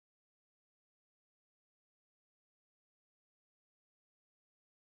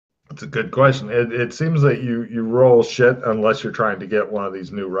It's a good question. It seems that you roll shit unless you're trying to get one of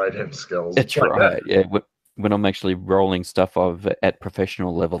these new write-in skills. That's right. Yeah. When I'm actually rolling stuff of at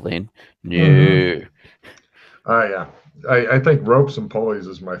professional level, then Hmm. no. Yeah. I think ropes and pulleys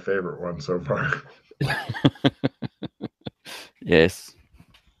is my favorite one so far. Yes.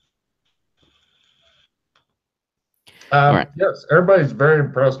 All right. Yes, everybody's very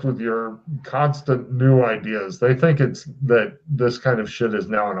impressed with your constant new ideas. They think it's that this kind of shit is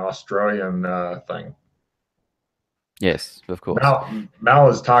now an Australian thing. Yes, of course. Mal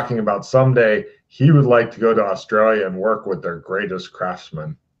is talking about someday he would like to go to Australia and work with their greatest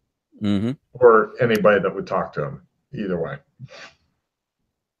craftsmen Hmm. or anybody that would talk to him. Either way,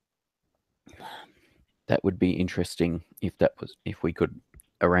 That would be interesting if we could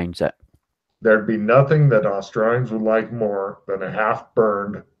arrange that. there'd be nothing that Australians would like more than a half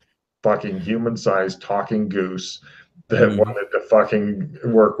burned fucking human sized talking goose that Hmm. wanted to fucking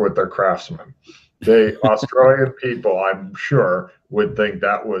work with their craftsmen. The Australian people, I'm sure, would think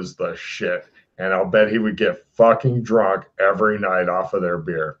that was the shit. And I'll bet he would get fucking drunk every night off of their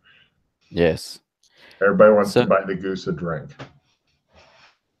beer. Yes. Everybody wants to So, buy the goose a drink.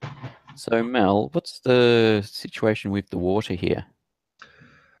 so Mel, what's the situation with the water here?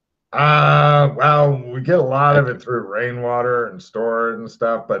 Well, we get a lot of Okay. it through rainwater and store it and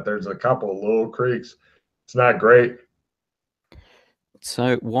stuff, but there's a couple of little creeks. It's not great.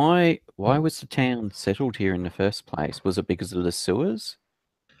 So why was the town settled here in the first place? Was it because of the sewers?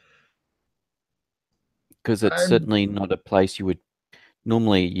 Because it's I'm certainly not a place you would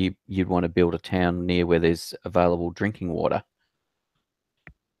normally you'd want to build a town near where there's available drinking water.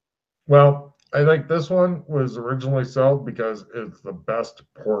 Well, I think this one was originally sold because it's the best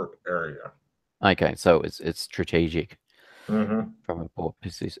port area. Okay, so it's strategic Hmm. from a port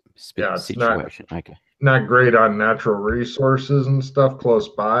Yeah, it's situation. Okay, not great on natural resources and stuff close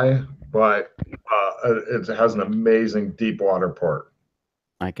by, but it has an amazing deep water port.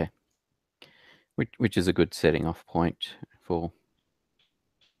 okay, which is a good setting off point for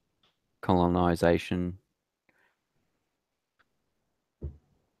colonization.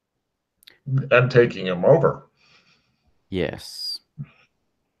 And taking them over. Yes.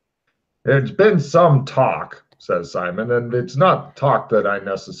 It's been some talk, says Simon, and it's not talk that I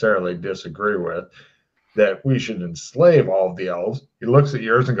necessarily disagree with, that we should enslave all of the elves. He looks at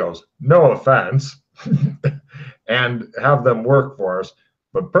yours and goes, "No offense," and have them work for us.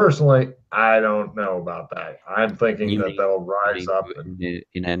 But personally, I don't know about that. I'm thinking You that mean they'll rise up and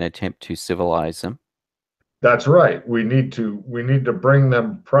in an attempt to civilize them? that's right. We need to bring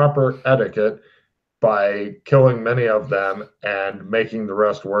them proper etiquette by killing many of them and making the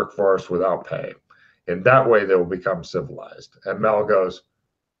rest work for us without pay. In that way, they will become civilized. And Mel goes,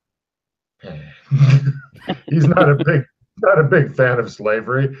 he's not a big fan of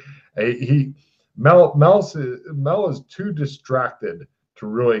slavery. He Mel is too distracted to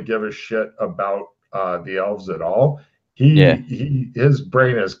really give a shit about the elves at all. Yeah. His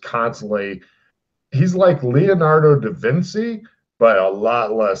brain is constantly he's like Leonardo da Vinci, but a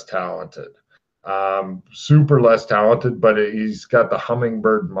lot less talented. Super less talented, but he's got the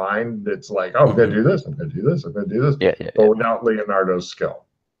hummingbird mind. It's like, oh, I'm going to Hmm. do this. I'm going to do this. I'm going to do this, Yeah, yeah, but yeah. without Leonardo's skill.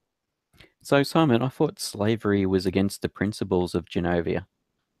 So, Simon, I thought slavery was against the principles of Genovia.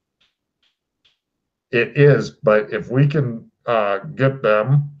 It is, but if we can get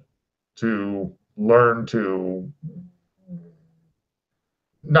them to learn to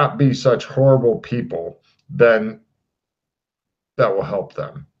not be such horrible people, then that will help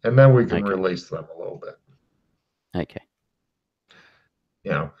them. And then we can Okay, release them a little bit. okay.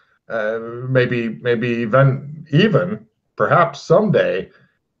 You know, maybe even perhaps someday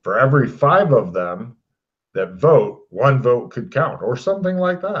for every five of them that vote, one vote could count or something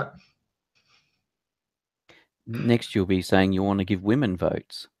like that. Next, you'll be saying you want to give women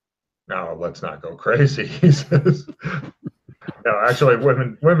votes. Now let's not go crazy, he says. No, actually,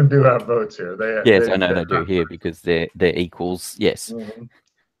 women do have votes here. Yes, I know They're they do here because they're equals. Yes, not.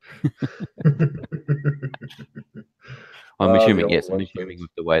 I'm The assuming. old Yes, I'm lesbians. assuming with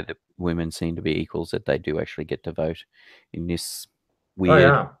the way that women seem to be equals, that they do actually get to vote in this Oh weird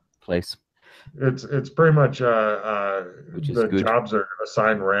yeah, place, it's pretty much which is the good. jobs are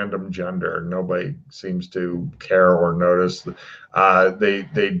assigned random gender. Nobody seems to care or notice.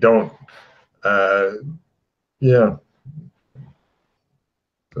 They don't. Uh, yeah.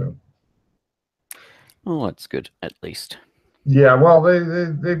 So. Oh, that's good at least. Yeah, well,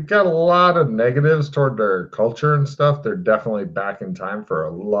 they've got a lot of negatives toward their culture and stuff. They're definitely back in time for a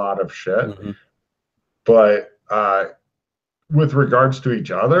lot of shit. Hmm. But with regards to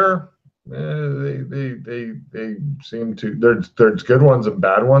each other, They seem to. There's good ones and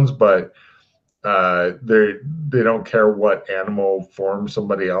bad ones, but they don't care what animal form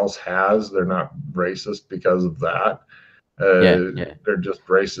somebody else has. They're not racist because of that. Yeah, yeah. They're just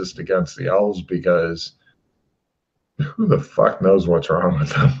racist against the elves because who the fuck knows what's wrong with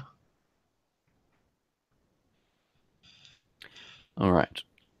them? All right.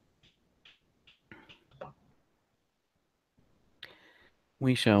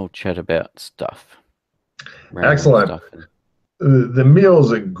 We shall chat about stuff. Random Excellent. stuff. The meal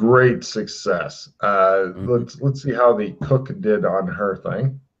is a great success. Mhm. Let's see how the cook did on her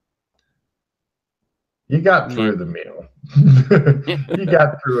thing. You got Yeah. through the meal. You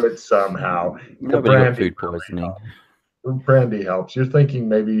got through it somehow. The Nobody got brandy food poisoning. brandy helps. You're thinking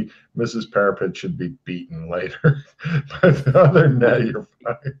maybe Mrs. Parapet should be beaten later, but other than that, you're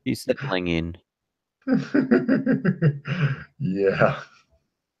He's settling in. fine. Yeah.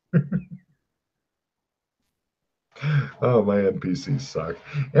 Oh, my NPCs suck.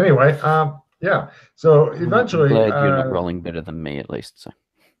 Anyway, yeah. So I'm eventually, glad you're not rolling better than me, at least. So.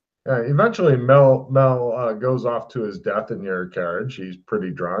 Mel goes off to his death in your carriage. He's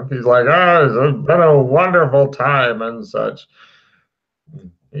pretty drunk. He's like, "Ah, it's been a wonderful time," and such.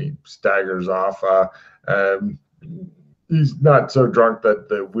 He staggers off. Um, he's not so drunk that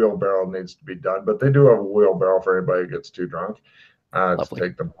the wheelbarrow needs to be done, but they do have a wheelbarrow for anybody who gets too drunk to Lovely.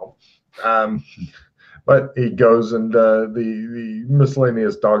 take them home. Um, but he goes, and the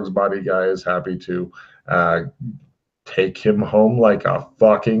miscellaneous dog's body guy is happy to uh, take him home like a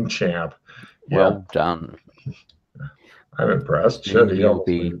fucking champ. Yeah, Well done. I'm impressed. Soon Shit, he he'll almost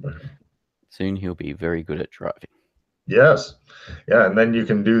made be it. soon he'll be very good at driving. Yes. Yeah, and then you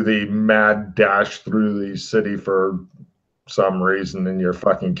can do the mad dash through the city for some reason in your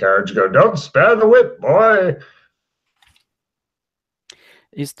fucking carriage. Go, don't spare the whip, boy.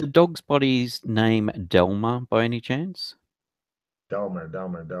 Is the dog's body's name Delma by any chance? Delmer.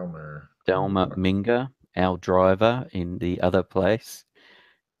 Delma Minga, our driver in the other place.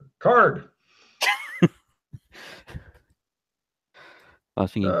 Card. I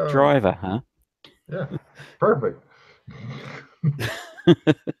was thinking, Oh, driver, huh? yeah. Perfect.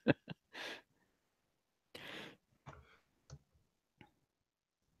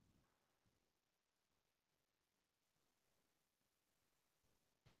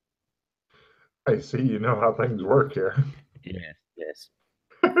 I see you know how things work here. Yes, yes.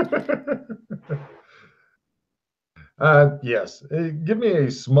 Yes. Give me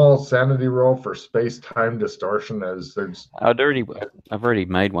a small sanity roll for space-time distortion, as there's. I've already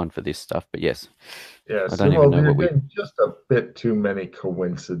made one for this stuff, but yes, I Yes, don't even well, know you're what we. doing just a bit too many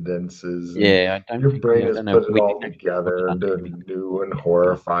coincidences, and Yeah, I don't your think. brain Yeah, I has don't know. put it We all didn't actually put it together under into a anything. new and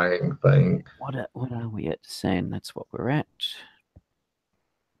horrifying thing. What are we at, San? That's what we're at.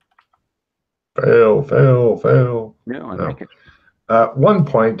 Fail, fail, fail. No, I No. make it. At one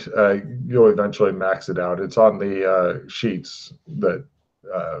point, you'll eventually max it out. It's on the sheets that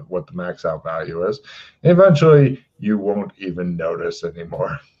what the max out value is. Eventually, you won't even notice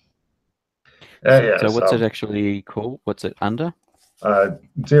anymore. Yeah, So what's it so actually called? What's it under?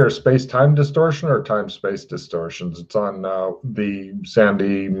 it's either space-time distortion or time-space distortions. It's on the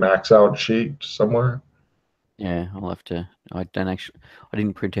Sandy max out sheet somewhere. Yeah, I'll have to. I don't actually. I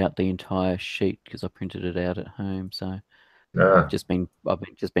didn't print out the entire sheet because I printed it out at home. So Uh, I've been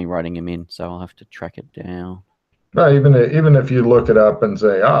just been writing them in. So I'll have to track it down. no, even if you look it up and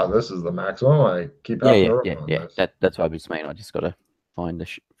say, "Ah, this is the maximum," I keep having to run on this. That's what I just mean. I just got to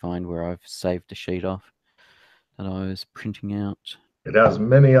find where I've saved the sheet off that I was printing out. It has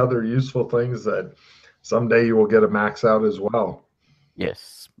many other useful things that someday you will get a max out as well.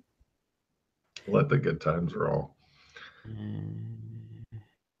 Yes. Let the good times roll.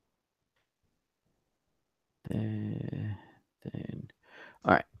 There, then.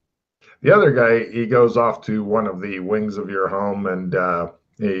 All right. The other guy, he goes off to one of the wings of your home, and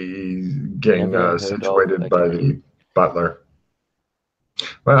he's getting Never heard of situated by again. the butler.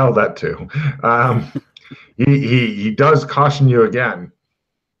 Well, that too. Um, he does caution you again.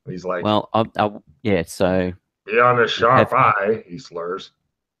 He's like, Well, yeah. So "Be on a sharp have eye." He slurs.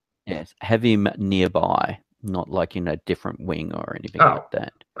 yes, have him nearby, not like in a different wing or anything Oh, like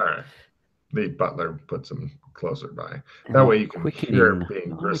that. all right. The butler puts him closer by. That way you can hear Quickening. it being I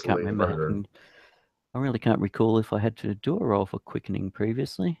can't bristly remember murder. having. I really can't recall if I had to do a roll for quickening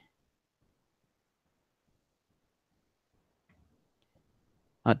previously.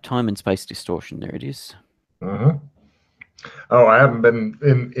 Time and space distortion. There it is. Mm-hmm. Oh, I haven't been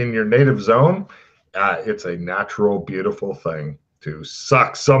in your native zone. It's a natural, beautiful thing to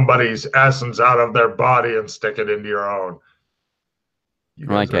suck somebody's essence out of their body and stick it into your own. You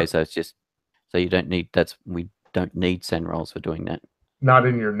guys Okay, have so it's just so we don't need send rolls for doing that. not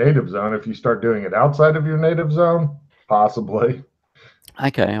in your native zone. If you start doing it outside of your native zone, possibly.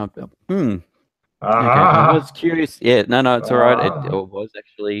 Okay, okay, I was Ah, curious. Yeah, no, it's all right. It ah. was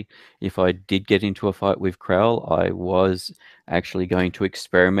actually, if I did get into a fight with Krell, I was actually going to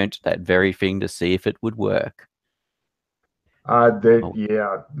experiment that very thing to see if it would work. Oh,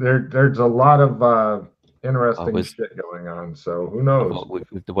 Yeah, there's a lot of I interesting was, shit going on. So who I knows? thought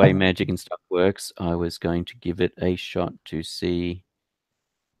with the way magic and stuff works, I was going to give it a shot to see.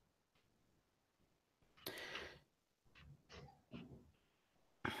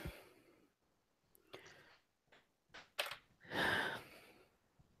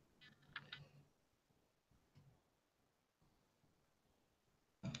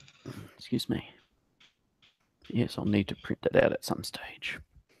 Excuse me. Yes, I'll need to print that out at some stage.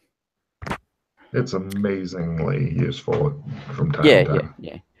 It's amazingly useful from time Yeah, to yeah, time.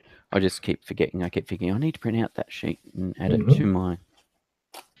 yeah. I just keep forgetting. I keep thinking I need to print out that sheet and add it to Mhm. my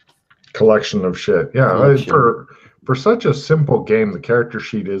Collection of shit. Yeah, collection. for such a simple game, the character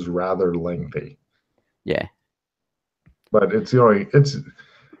sheet is rather lengthy. Yeah. But it's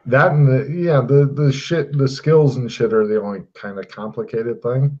that and the shit the skills and shit are the only kind of complicated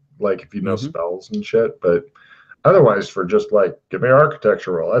thing. Like if you know Mm-hmm. spells and shit, but otherwise for just like give me an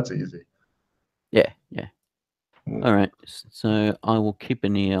architecture roll, that's easy. Yeah, yeah. All right. So I will keep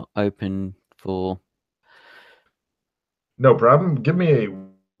an ear open for. No problem. Give me a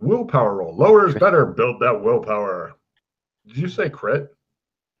willpower roll. Lower is better. Build that willpower. Did you say crit?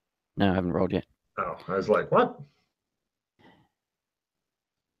 No, I haven't rolled yet. Oh, I was like, what?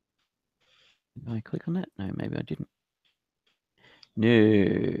 Did I click on that? No, maybe I didn't. No.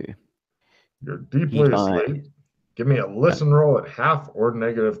 You're He deeply asleep. died. Give me a Uh, listen roll at half or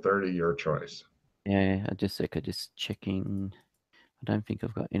negative 30, your choice. yeah, I just sec. Just checking. I don't think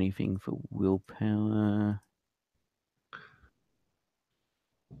I've got anything for willpower.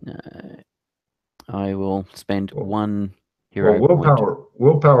 No. I will spend Well, one well, hero point.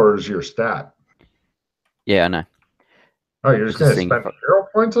 willpower is your stat. Yeah, I know. Oh, you're I was just just going to seeing if spend hero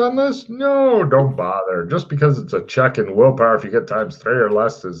points on this? No, I, don't bother. Just because it's a check in willpower, if you get times three or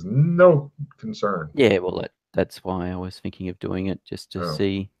less, is no concern. yeah, well, that's why I was thinking of doing it, just to Oh,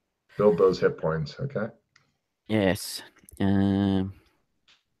 see. build those hit points. Okay. Yes.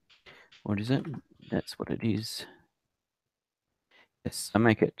 What is it? That's what it is. Yes, I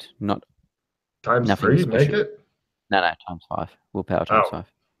make it not Times nothing three, make special. it? No, times five. Willpower times Oh, five.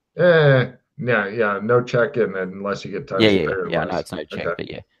 yeah. No check in unless you get Yeah, times yeah, three yeah, or yeah. I know less. it's no check, Okay. but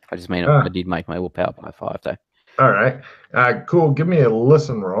yeah, I just mean I Uh, did make my willpower by five though. all right. Cool. Give me a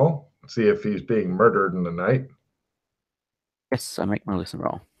listen roll. See if he's being murdered in the night. Yes, I make my listen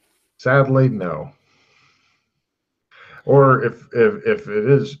roll. Sadly, no. Or if it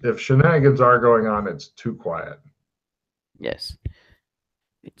is if shenanigans are going on, it's too quiet. Yes,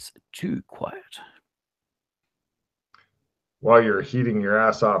 it's too quiet. While you're heating your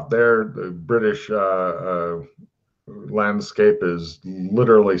ass off there, the British landscape is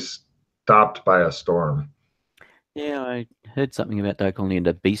literally stopped by a storm. Yeah, I heard something about they calling it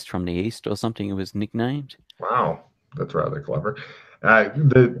a beast from the east or something. It was nicknamed. Wow, that's rather clever.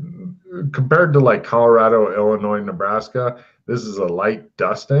 The compared to like Colorado, Illinois, Nebraska, this is a light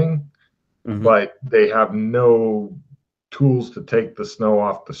dusting, Hmm. but they have no tools to take the snow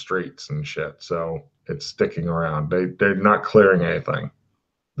off the streets and shit. So it's sticking around. They're not clearing anything.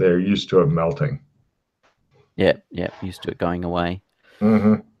 They're used to it melting. Yeah, yeah, used to it going away.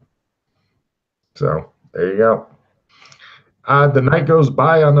 Hmm. So there you go. The night goes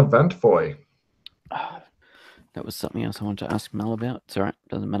by uneventfully. Oh, that was something else I wanted to ask Mel about. It's all right,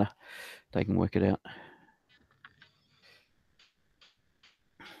 doesn't matter. They can work it out.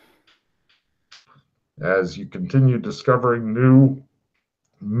 As you continue discovering new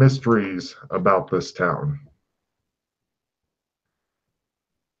mysteries about this town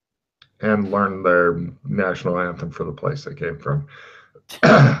and learn their national anthem for the place they came from.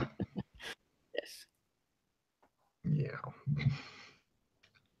 Yes. Yeah.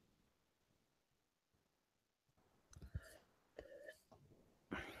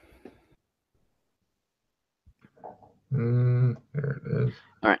 There it is.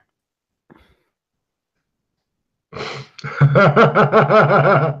 All right.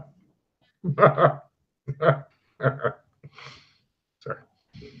 Sorry.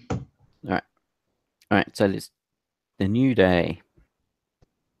 All right. All right. So there's the new day.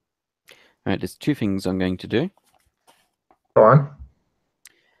 All right. There's two things I'm going to do. Go on.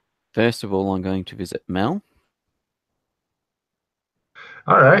 First of all, I'm going to visit Mel.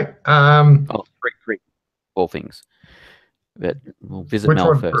 All right. Oh, three, four things. But we'll visit Which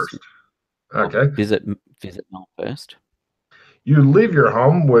Mel one first. first? Okay. Visit Mel first. You leave your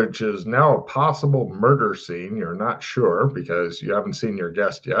home, which is now a possible murder scene. You're not sure because you haven't seen your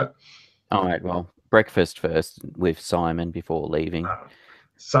guest yet. All right. Well, breakfast first with Simon before leaving.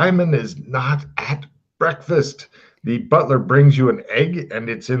 Simon is not at breakfast. The butler brings you an egg, and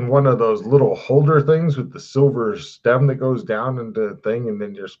it's in one of those little holder things with the silver stem that goes down into the thing, and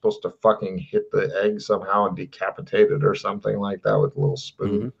then you're supposed to fucking hit the egg somehow and decapitate it or something like that with a little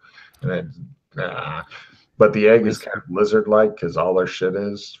spoon. And then, but the egg is kind of lizard-like because all their shit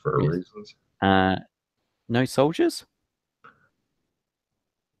is for reasons. No soldiers?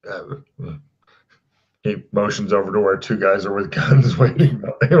 He motions over to where two guys are with guns waiting.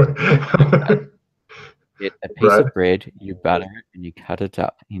 Get a piece of bread, you butter it, and you cut it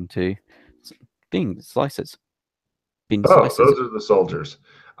up into slices. Slices. Those are the soldiers.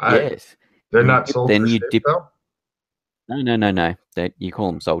 Yes. They're not soldiers. Then you dip. Though? No. You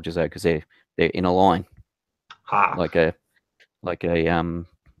call them soldiers though, because they're in a line, like a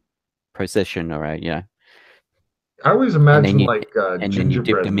procession or a I always imagine and then you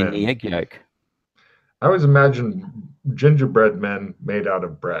dip them in the egg yolk. I always imagine gingerbread men made out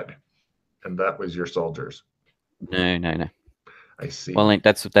of bread, and that was your soldiers. No. I see. Well,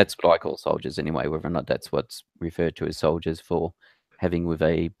 that's what I call soldiers anyway. Whether or not that's what's referred to as soldiers for having with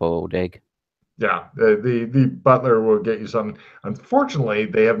a boiled egg. Yeah, the butler will get you something. Unfortunately,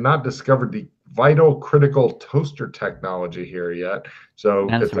 they have not discovered the vital critical toaster technology here yet. So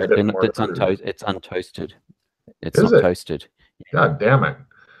it's untoasted. It's untoasted. It's not toasted. God damn it!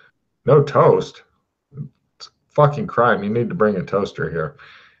 No toast. It's a fucking crime. You need to bring a toaster here.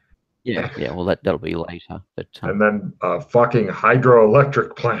 Yeah. Well, that'll be later. But and then a fucking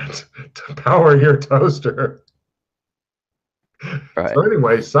hydroelectric plant to power your toaster. Right. So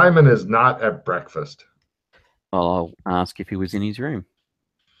anyway, Simon is not at breakfast. Well, I'll ask if he was in his room.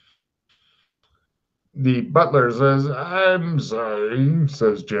 The butler says, "I'm sorry,"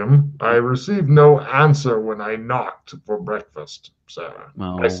 says Jim. "I received no answer when I knocked for breakfast, sir.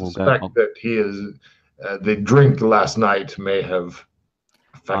 I suspect that he is the drink last night may have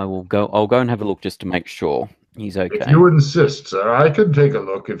affected." I'll go and have a look just to make sure he's okay. If you insist, sir, I could take a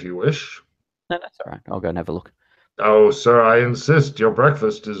look if you wish. No, that's all right. I'll go and have a look. Oh, sir, I insist. Your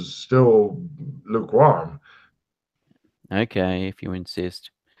breakfast is still lukewarm. Okay, if you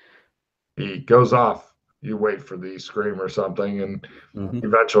insist. He goes off. You wait for the scream or something, and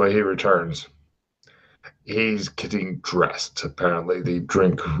eventually he returns. He's getting dressed. Apparently,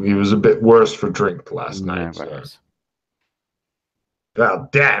 he was a bit worse for drink last night. Well,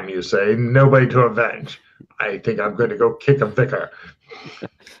 damn, you say. Nobody to avenge. I think I'm going to go kick a vicar.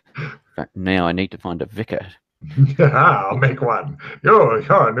 Now I need to find a vicar. I'll make one. You're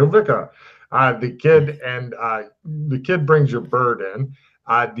a new vicar. The kid brings your bird in.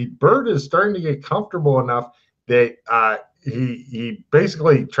 The bird is starting to get comfortable enough that he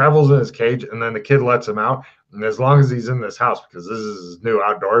basically travels in his cage, and then the kid lets him out. And as long as he's in this house, because this is his new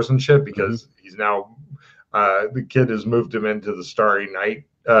outdoors and shit, because he's now the kid has moved him into the Starry Night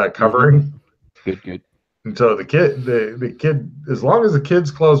covering. Good. And so the kid, as long as the kid's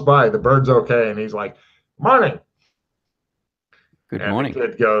close by, the bird's okay, and he's like, "Morning." Good morning.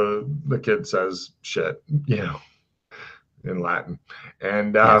 The kid says shit, in Latin.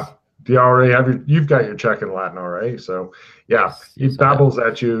 And do you already have you've got your check in Latin already? So he babbles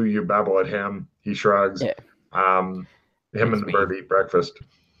at you, you babble at him, he shrugs. Yeah. Him and the bird eat breakfast.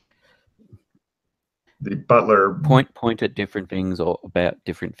 The butler point at different things or about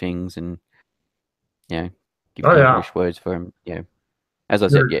different things, and give English words for him. As I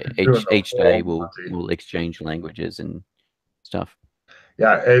said, each day we'll exchange languages and stuff.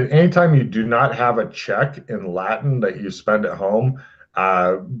 Yeah, anytime you do not have a check in Latin that you spend at home,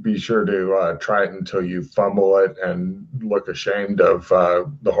 be sure to try it until you fumble it and look ashamed of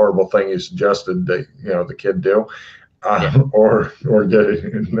the horrible thing you suggested that the kid do, or get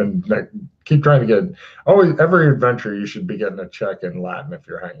it, and then keep trying to get. Always, every adventure you should be getting a check in Latin if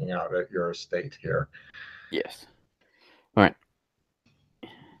you're hanging out at your estate here. Yes. All right.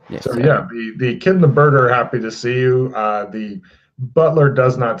 Yes, so the kid and the bird are happy to see you. The butler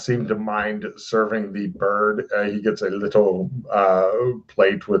does not seem to mind serving the bird. He gets a little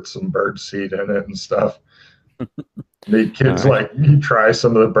plate with some bird seed in it and stuff. The kid's he tries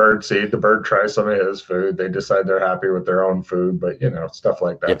some of the bird seed. The bird tries some of his food. They decide they're happy with their own food, but stuff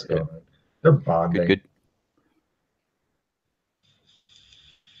like that's going on. They're bonding. Good.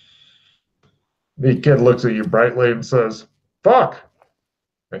 The kid looks at you brightly and says, "Fuck,"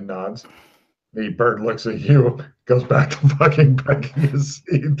 and nods. The bird looks at you, goes back to fucking pecking his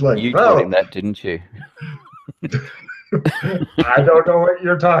seed. You told him that, didn't you? I don't know what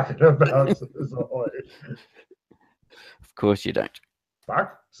you're talking about, says Ollie. Of course you don't.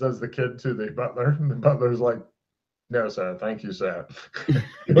 Fuck, says the kid to the butler. And the butler's like, no, sir. Thank you, sir.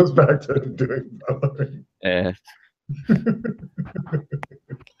 He goes back to doing butlering.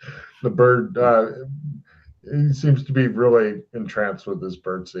 The bird, he seems to be really entranced with this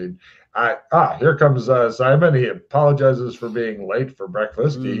bird seed. Here comes Simon. He apologizes for being late for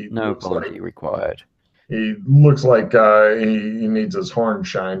breakfast. No apology required. He looks like he needs his horn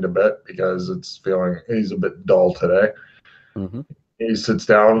shined a bit because he's a bit dull today. Mm-hmm. He sits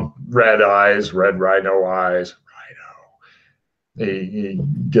down, red eyes, red rhino eyes. He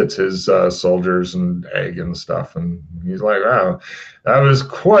gets his soldiers and egg and stuff, and he's like, "Wow, that was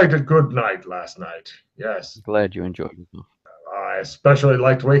quite a good night last night." Yes, glad you enjoyed it. I especially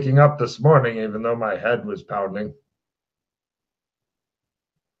liked waking up this morning, even though my head was pounding.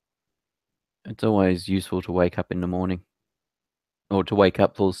 It's always useful to wake up in the morning, or to wake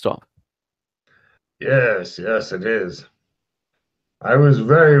up full stop. Yes, it is. I was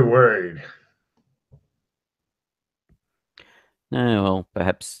very worried. No, well,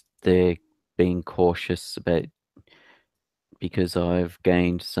 perhaps they're being cautious about because I've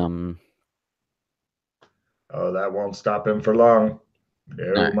gained some. Oh, that won't stop him for long.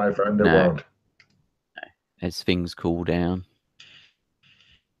 No, my friend, it won't. No. As things cool down.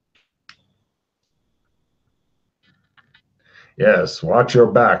 Yes, watch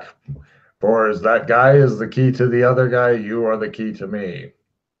your back. For as that guy is the key to the other guy, you are the key to me.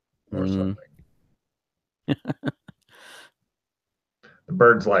 Or something. The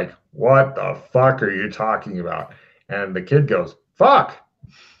bird's like, what the fuck are you talking about? And the kid goes, fuck.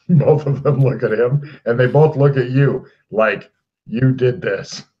 Both of them look at him and they both look at you like you did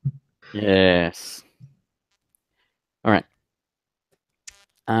this. Yes. All right.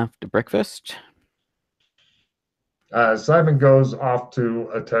 After breakfast. Simon goes off to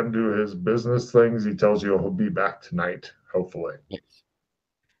attend to his business things. He tells you he'll be back tonight, hopefully. Yes.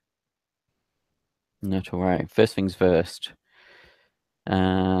 Not to worry. First things first.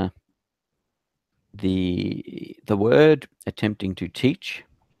 The word attempting to teach.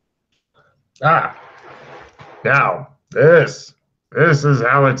 Now this is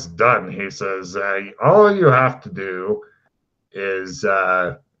how it's done. He says, all you have to do is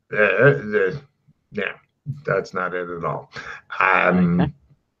yeah, that's not it at all. Okay.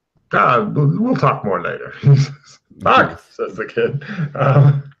 We'll talk more later. Fuck, says the kid.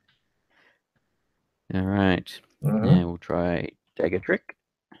 All right. Now we'll try dagger trick.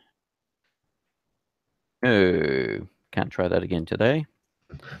 Oh, can't try that again today.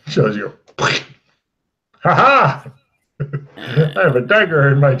 Shows you. Ha! I have a dagger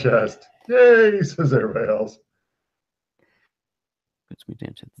in my chest. Yay, says everybody else. Puts me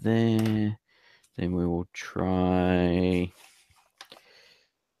down to there. Then we will try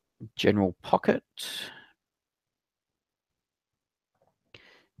general pocket,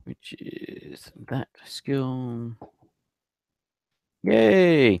 which is that skill.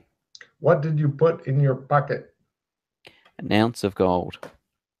 Yay! What did you put in your pocket? An ounce of gold.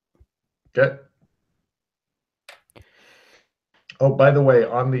 Okay. Oh, by the way,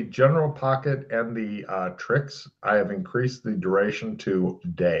 on the general pocket and the tricks, I have increased the duration to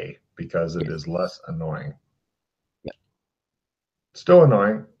day because it is less annoying. Yep. Still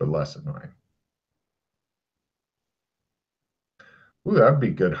annoying, but less annoying. Ooh, that'd be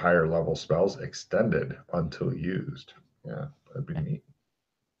good higher level spells. Extended until used. Yeah, that'd be neat.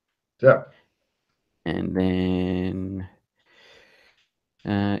 Yeah. And then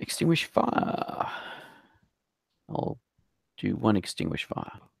extinguish fire. I'll do one extinguish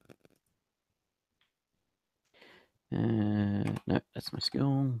fire. No, that's my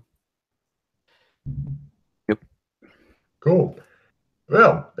skill. Yep. Cool.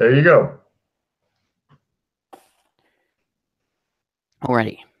 Well, there you go.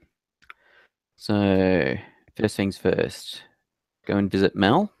 Alrighty. So, first things first. Go and visit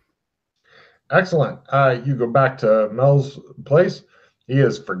Mel. Excellent. You go back to Mel's place. He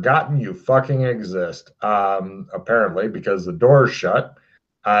has forgotten you fucking exist, apparently, because the door is shut.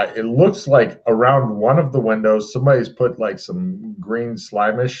 It looks like around one of the windows, somebody's put like some green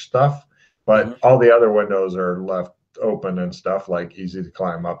slimish stuff, but all the other windows are left open and stuff, like easy to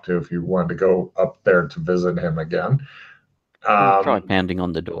climb up to if you wanted to go up there to visit him again. We'll try pounding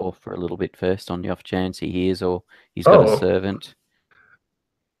on the door for a little bit first on the off chance he hears or he's got a servant.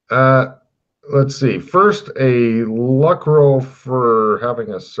 Let's see. First, a luck roll for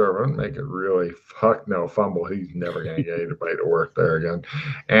having a servant. Make it really fumble. He's never going to get anybody to work there again.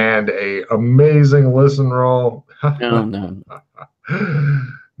 And a amazing listen roll. No.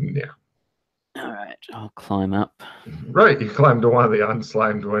 Yeah. All right. right, I'll climb up. Right, you climb to one of the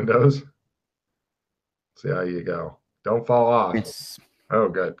unslimed windows. See how you go. Don't fall off. Yes. Oh,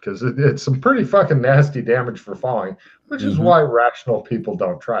 good, because it's some pretty fucking nasty damage for falling, which is Mm-hmm. why rational people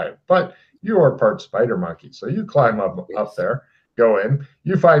don't try it. But you are part spider monkey, so you climb up there, go in.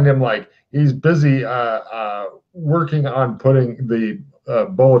 You find him like he's busy working on putting the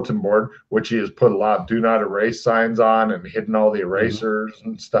bulletin board, which he has put a lot of do not erase signs on and hidden all the erasers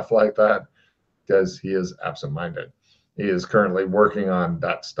and stuff like that, because he is absent-minded. He is currently working on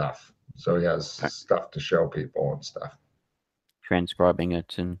that stuff, so he has stuff to show people and stuff. Transcribing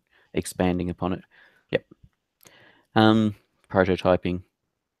it and expanding upon it. Yep. Prototyping.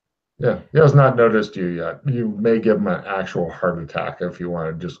 Yeah, he has not noticed you yet. You may give him an actual heart attack if you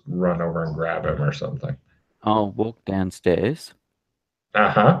want to just run over and grab him or something. I'll walk downstairs.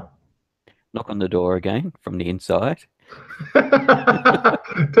 Uh-huh. Knock on the door again from the inside.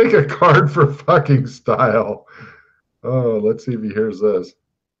 Take a card for fucking style. Oh, let's see if he hears this.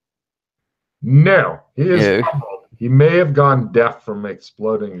 No, he is fumbled. He may have gone deaf from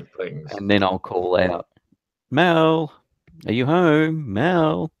exploding things. And then I'll call out, Mel, are you home?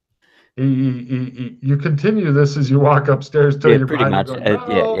 Mel. You continue this as you walk upstairs till you're pretty much. Going,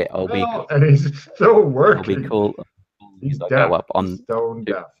 yeah. I'll be, and he's still working. I'll be cool. He's deaf. Go up on stone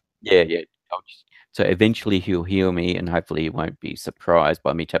deaf. Yeah. So eventually he'll hear me, and hopefully he won't be surprised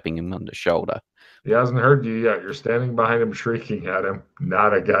by me tapping him on the shoulder. He hasn't heard you yet. You're standing behind him, shrieking at him.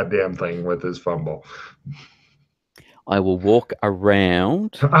 Not a goddamn thing with his fumble. I will walk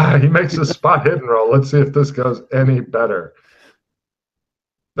around. He makes a spot hidden roll. Let's see if this goes any better.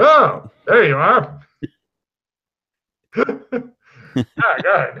 Oh, there you are. Good.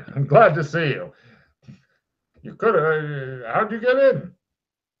 I'm glad to see you. You could have. How'd you get in?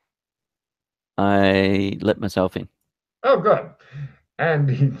 I let myself in. Oh, good. And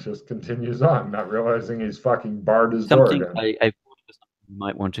he just continues on, not realizing he's fucking barred his door again. I you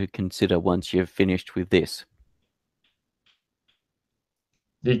might want to consider once you've finished with this.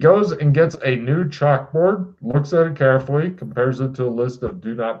 He goes and gets a new chalkboard, looks at it carefully, compares it to a list of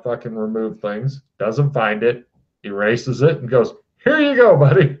do not fucking remove things, doesn't find it, erases it, and goes, here you go,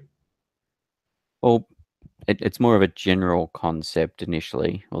 buddy. Well, it's more of a general concept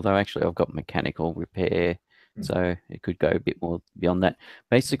initially, although actually I've got mechanical repair, so it could go a bit more beyond that.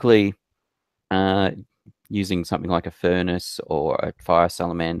 Basically, using something like a furnace or a fire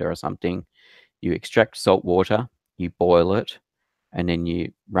salamander or something, you extract salt water, you boil it, and then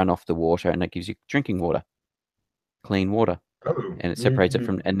you run off the water, and that gives you drinking water, clean water. Oh, and it separates it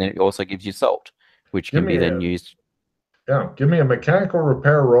from, and then it also gives you salt, which can be then used. Yeah, give me a mechanical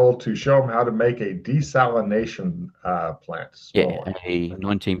repair roll to show him how to make a desalination plant. Yeah, a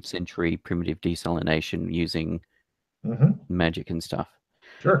 19th century primitive desalination using magic and stuff.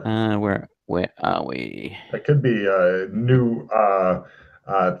 Sure. Where are we? It could be a new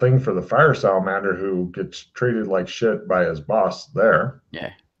thing for the fire salamander who gets treated like shit by his boss there.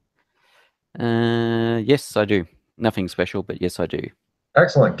 Yeah. Yes, I do. Nothing special, but yes, I do.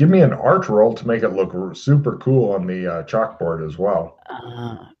 Excellent. Give me an art roll to make it look super cool on the chalkboard as well.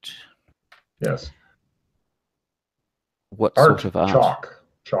 Art. Yes. What sort of art?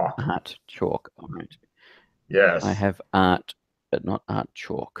 Chalk. Art, chalk. All right. Yes. I have art, but not art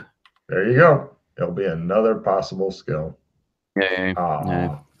chalk. There you go. It'll be another possible skill. Yeah.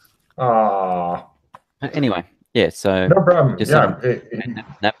 No. Aww. Anyway, yeah, so no problem. Just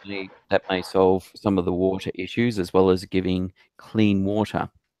that may solve some of the water issues as well as giving clean water.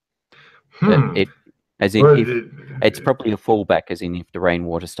 It's probably a fallback, as in if the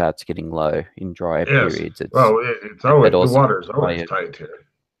rainwater starts getting low in drier periods. The water's always tight here.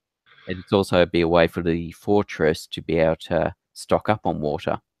 It's also be a way for the fortress to be able to stock up on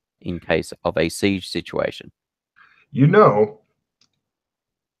water in case of a siege situation. You know,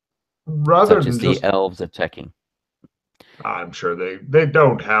 rather such than as the elves attacking. I'm sure they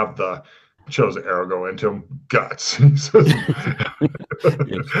don't have the shows arrow go into him guts. He says,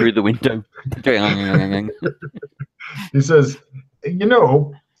 through the window. He says, you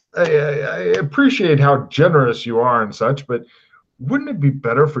know, I appreciate how generous you are and such, but wouldn't it be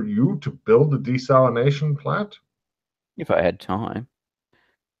better for you to build a desalination plant? If I had time.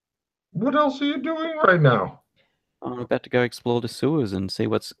 What else are you doing right now? I'm about to go explore the sewers and see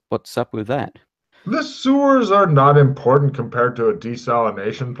what's up with that. The sewers are not important compared to a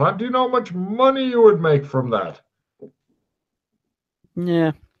desalination plant. Do you know how much money you would make from that?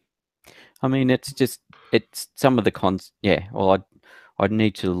 Yeah. I mean, it's some of the cons. Yeah, well, I'd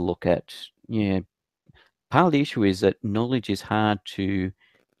need to look at, part of the issue is that knowledge is hard to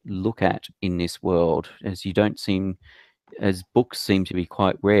look at in this world, as you don't seem, as books seem to be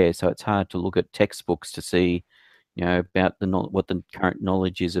quite rare, so it's hard to look at textbooks to see, about what the current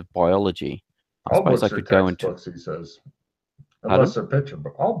knowledge is of biology. I All suppose I books are could go into. textbooks, he says, unless Pardon? they're picture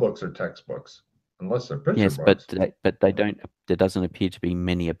books. All books are textbooks, unless they're picture Yes, but books. they don't. There doesn't appear to be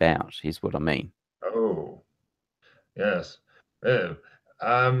many about. Is what I mean. Oh, yes. Uh,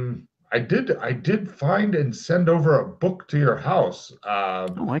 I did find and send over a book to your house.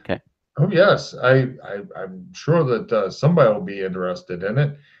 Oh, okay. Oh yes, I'm sure that somebody will be interested in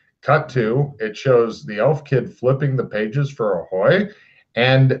it. Cut to it shows the elf kid flipping the pages for Ahoy,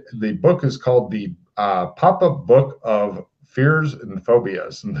 and the book is called the pop-up book of fears and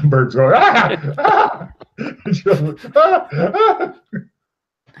phobias, and the bird's going ah ah. Ah, ah.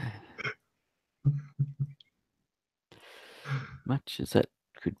 Much as that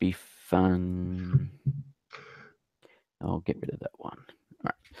could be fun, I'll get rid of that one. All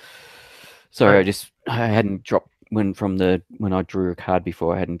right. Sorry, I hadn't dropped when I drew a card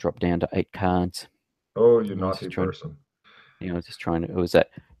before. I hadn't dropped down to 8 cards. Oh, you naughty person! I was just trying to. It was that,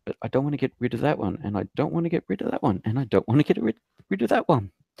 but I don't want to get rid of that one, and I don't want to get rid of that one, and I don't want to get rid of that one.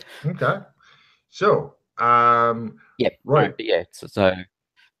 Okay, so yeah, right, yeah. So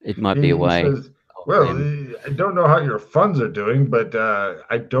it might be a way. Says, well, I don't know how your funds are doing, but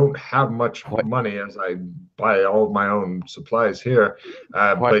I don't have much money as I buy all my own supplies here.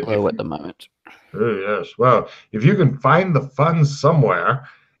 Quite low at the moment. Oh, yes. Well, if you can find the funds somewhere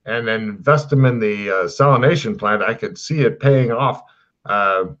and then invest them in the salination plant, I could see it paying off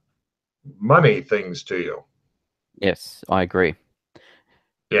money things to you. Yes, I agree.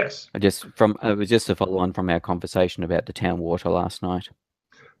 Yes. It was just a follow on from our conversation about the town water last night.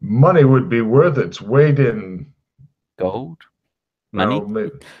 Money would be worth its weight in gold,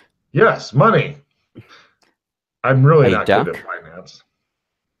 money. Yes, money. I'm really not good at finance.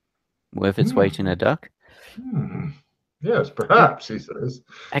 Worth its weight in a duck. Yes, perhaps, he says.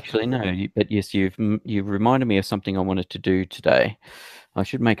 Actually, no. But yes, you've reminded me of something I wanted to do today. I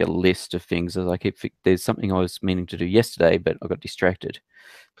should make a list of things as I keep. There's something I was meaning to do yesterday, but I got distracted.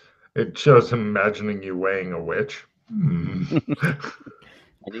 It shows him imagining you weighing a witch.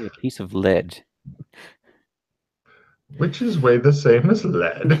 I need a piece of lead. Witches weigh the same as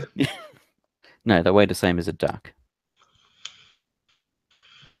lead. No, they weigh the same as a duck.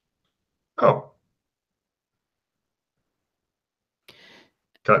 Oh.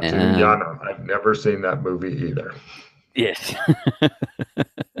 Cut to Yana. I've never seen that movie either. Yes.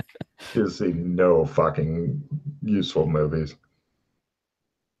 She's seen no fucking useful movies.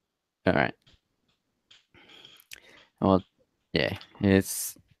 All right. Well, yeah,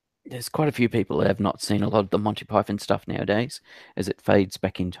 there's quite a few people that have not seen a lot of the Monty Python stuff nowadays as it fades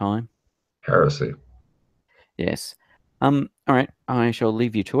back in time. Heresy. Yes. All right, I shall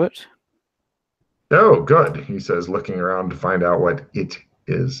leave you to it. Oh, good, he says, looking around to find out what it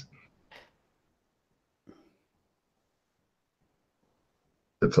is.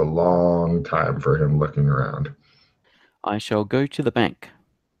 It's a long time for him looking around. I shall go to the bank.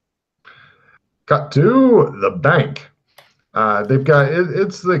 Cut to the bank. They've got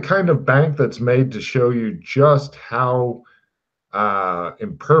it's the kind of bank that's made to show you just how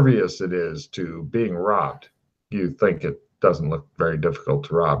impervious it is to being robbed. You think it doesn't look very difficult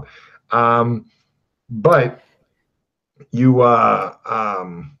to rob, but you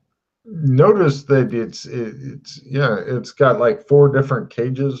notice that it's got like 4 different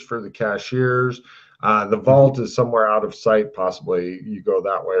cages for the cashiers. The vault is somewhere out of sight. Possibly you go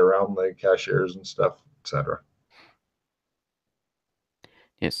that way around the cashiers and stuff, etc.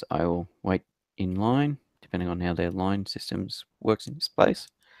 Yes, I will wait in line, depending on how their line systems works in this place.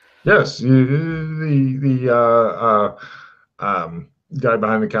 Yes, the guy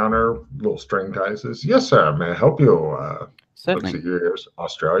behind the counter, little string tie, says, "Yes, sir. May I help you?" Certainly. Looks at your ears,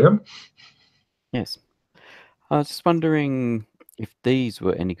 Australian. Yes. I was just wondering if these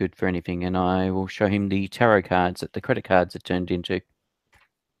were any good for anything, and I will show him the tarot cards that the credit cards are turned into.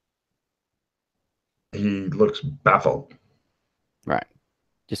 He looks baffled. Right.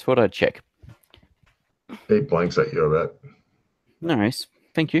 Just thought I'd check. He blinks at you a bit. No worries.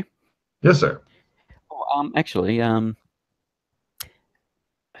 Thank you. Yes, sir. Oh, actually,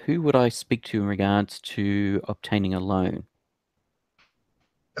 who would I speak to in regards to obtaining a loan?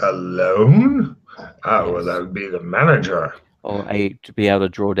 A loan? Oh, yes. Well, that would be the manager. Or to be able to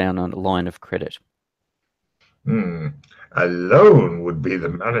draw down on a line of credit. A loan would be the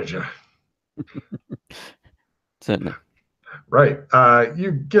manager. Certainly. Right.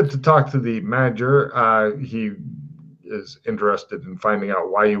 You get to talk to the manager. He is interested in finding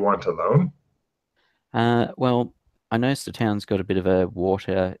out why you want a loan. Well, I noticed the town's got a bit of a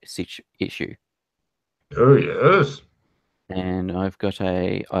water issue. Oh, yes. and I've got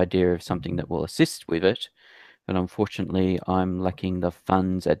a idea of something that will assist with it, but unfortunately, I'm lacking the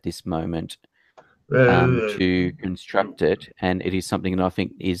funds at this moment Uh, to construct it, and it is something that I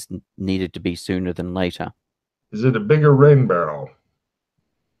think is needed to be sooner than later. is it a bigger rain barrel?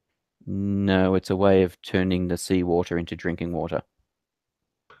 No, it's a way of turning the seawater into drinking water.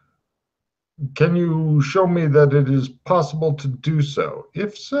 Can you show me that it is possible to do so?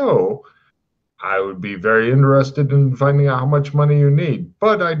 If so, I would be very interested in finding out how much money you need,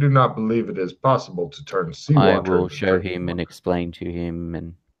 but I do not believe it is possible to turn I seawater will into show drinking him and water. explain to him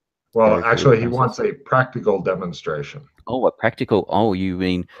and Well, go through the actually, he wants process. a practical demonstration. Oh, a practical. Oh, you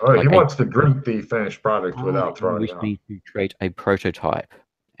mean Oh, he like a. wants to drink the finished product Oh, without you throwing wish up. me to create a prototype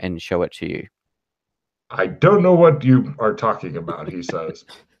and show it to you. I don't know what you are talking about, he says.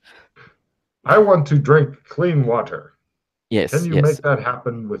 I want to drink clean water. Can Yes, you yes, make that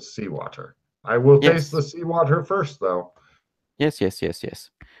happen with seawater? I will taste the yes, seawater first, though. yes.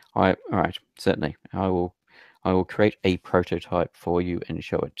 All right, certainly. I will create a prototype for you and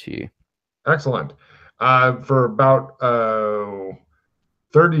show it to you. Excellent. For about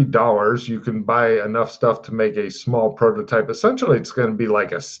 $30, you can buy enough stuff to make a small prototype. Essentially, it's going to be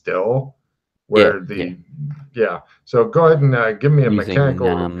like a still Yeah, where yeah. yeah. So go ahead and give me a Using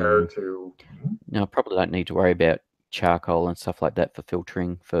mechanical repair to, no, I probably don't need to worry about charcoal and stuff like that for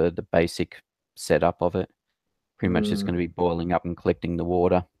filtering for the basic setup of it. Pretty much just going to be boiling up and collecting the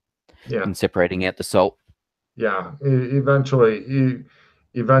water yeah, and separating out the salt. yeah.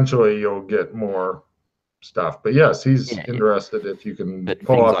 Eventually you'll get more stuff. But yes, he's Yeah, yeah. interested if you can But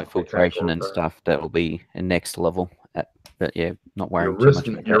pull things off like a mechanical filtration and repair. stuff, that will be a next level. But yeah, not worrying too much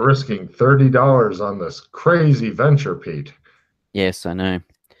about You're that. risking $30 on this crazy venture, Pete. Yes, I know.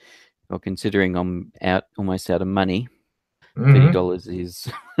 Well, considering I'm almost out of money, Hmm. $30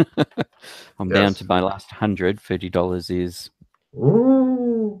 is. I'm down to Yes. my last 100. $30 is.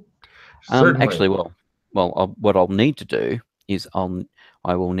 Ooh, certainly. Actually, what I'll need to do is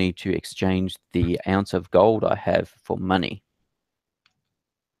I will need to exchange the ounce of gold I have for money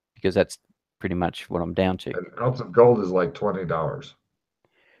because that's pretty much what I'm down to. An ounce of gold is like $20.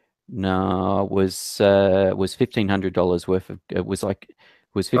 No, it was $1,500 worth of it was like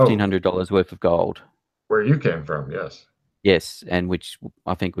was Oh, $1,500 worth of gold. where you came from, yes. Yes, and which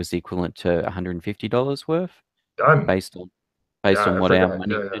I think was equivalent to $150 worth Done. based on based Yeah, on I what our forgot.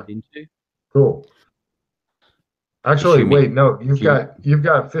 money Yeah, yeah. turned into. Cool. Actually, Assuming wait, no, you you've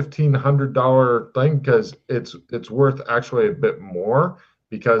got $1,500 thing because it's worth actually a bit more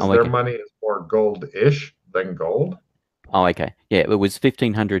because oh their okay. money is more gold-ish than gold. Oh okay. Yeah, it was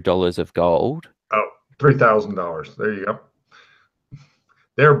 $1,500 of gold. Oh, $3,000. There you go.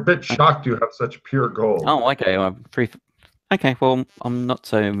 They're a bit shocked you have such pure gold. Oh okay. Okay, well I'm not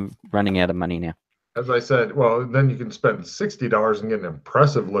so running out of money now. As I said, well, then you can spend $60 and get an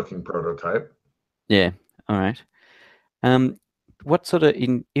impressive looking prototype. Yeah. All right. Um, what sort of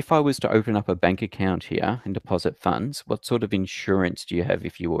if I was to open up a bank account here and deposit funds, what sort of insurance do you have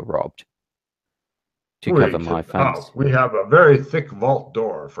if you were robbed to cover my funds? We have a very thick vault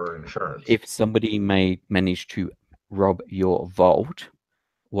door for insurance. If somebody may manage to rob your vault,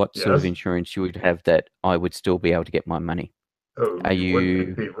 what sort of Yes. insurance you would have that I would still be able to get my money? Oh, Are you wouldn't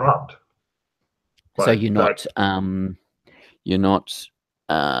you be robbed, so but that you're not I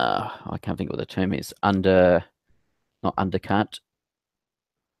can't think what the term is, not undercut,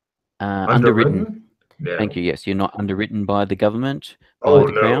 underwritten. underwritten? Thank No. you. Yes, you're not underwritten by the government, by Oh,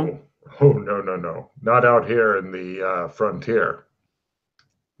 the crown. no. Oh, no, no, no. Not out here in the frontier.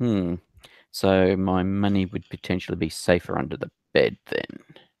 Hmm. So my money would potentially be safer under the bed then.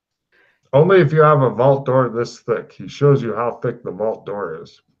 Only if you have a vault door this thick. He shows you how thick the vault door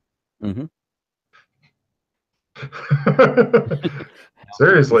is. Hmm. How thick is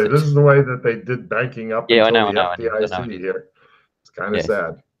Seriously, this it? is the way that they did banking up Yeah, until the I know it FDIC is. here. It's kind of Yes.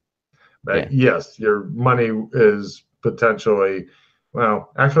 sad. Yeah. But yes, your money is potentially,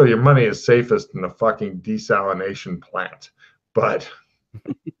 well, actually, your money is safest in a fucking desalination plant. But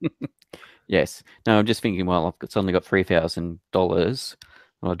Yes. No, I'm just thinking. Well, I've suddenly got $3,000.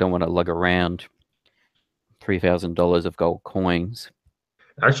 Well, I don't want to lug around $3,000 of gold coins.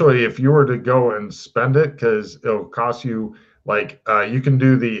 actually, if you were to go and spend it, because it'll cost you like you can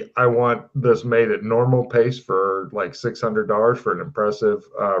do the I want this made at normal pace for like $600 for an impressive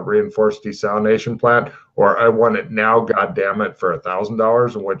reinforced desalination plant, or I want it now, god damn it, for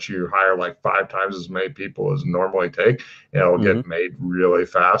 $1,000, in which you hire like 5 times as many people as normally take, and it'll Hmm. get made really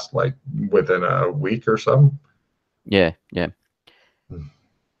fast, like within a week or something. Yeah. Yeah.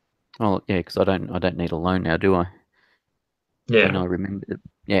 Oh, yeah. Because I don't need a loan now, do I? When Yeah. I remember.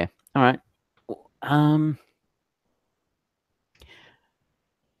 Yeah. All right. Um.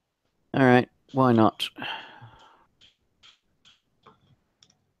 All right, why not?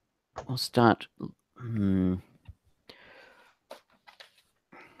 We'll start.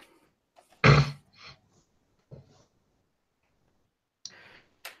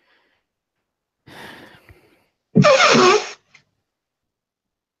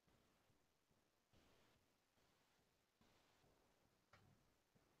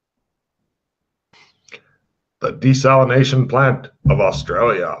 The desalination plant of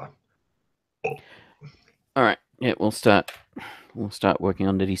Australia. All right, yeah, we'll start working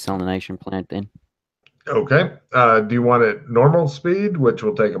on the desalination plant then. Okay. Do you want it normal speed, which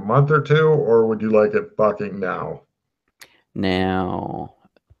will take a month or two, or would you like it fucking now? Now,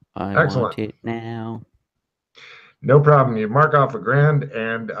 I Excellent. want it now. No problem. You mark off $1,000,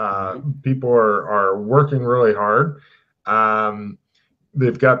 and people are working really hard.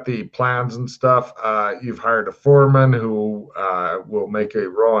 They've got the plans and stuff. You've hired a foreman who will make a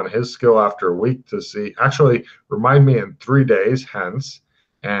roll on his skill after a week to see. Actually, remind me in 3 days, hence,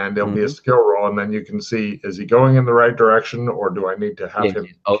 and there'll be a skill roll, and then you can see, is he going in the right direction, or do I need to have him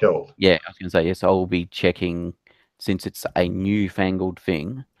killed? Yeah, I was going to say, yes, I will be checking since it's a newfangled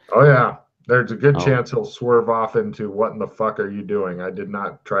thing. Oh, yeah. There's a good chance he'll swerve off into what in the fuck are you doing? I did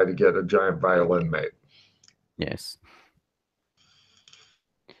not try to get a giant violin made. Yes.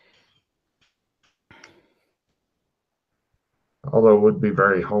 Although it would be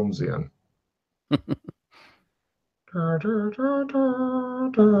very Holmesian.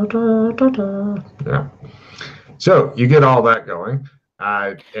 Yeah. So you get all that going,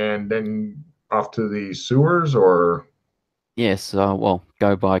 and then off to the sewers, or yes, well,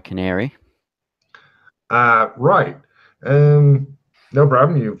 go by Canary. Right. No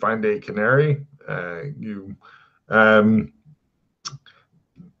problem. You find a canary.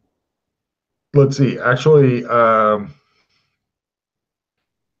 Let's see. Actually,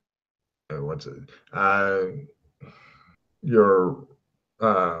 what's it? Your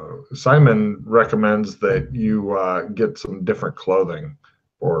Simon recommends that you get some different clothing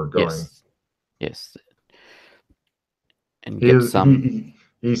for going. Yes. And get some.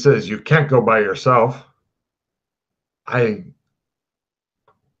 He says you can't go by yourself. I'll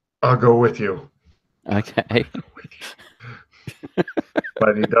go with you. Okay.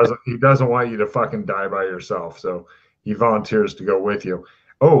 But he doesn't want you to fucking die by yourself. So he volunteers to go with you.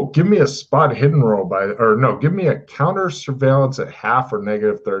 Oh, give me a spot hidden roll give me a counter surveillance at half or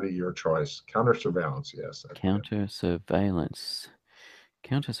 -30, your choice. Counter surveillance, yes. Counter surveillance.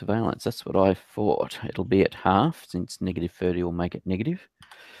 Counter surveillance, that's what I thought. It'll be at half since -30 will make it negative.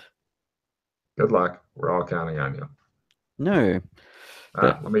 Good luck. We're all counting on you. No.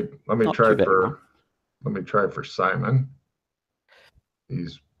 Let me try for Simon.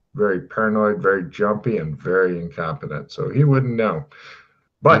 He's very paranoid, very jumpy, and very incompetent, so he wouldn't know.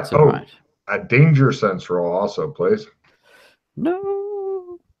 But right. A danger sense roll also, please.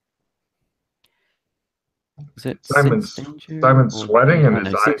 No. Is it Simon's sweating and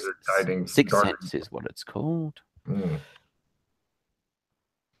his eyes are darting. Sixth sense is what it's called.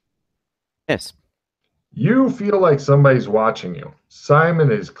 Yes. You feel like somebody's watching you.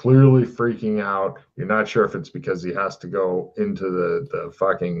 Simon is clearly freaking out. You're not sure if it's because he has to go into the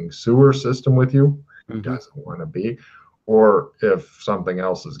fucking sewer system with you. He doesn't want to be, or if something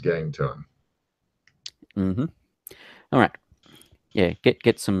else is getting to him. All right. Yeah,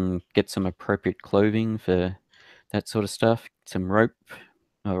 get some appropriate clothing for that sort of stuff. Some rope.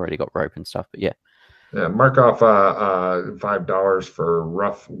 I already got rope and stuff, but yeah. Yeah, mark off $5 for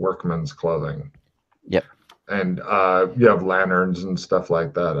rough workman's clothing. Yep. And you have lanterns and stuff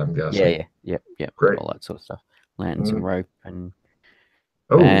like that, I'm guessing. Yeah. Great. All that sort of stuff. Lanterns and rope and.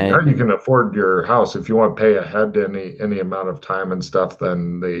 Now you can afford your house. If you want to pay ahead any amount of time and stuff,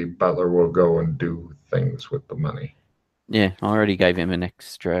 then the butler will go and do things with the money. Yeah, I already gave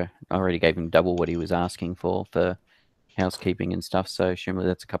him double what he was asking for housekeeping and stuff. So assumably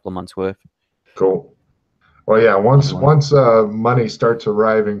that's a couple of months worth. Cool. Well, yeah. Once money starts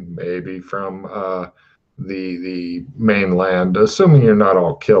arriving, maybe from the mainland, assuming you're not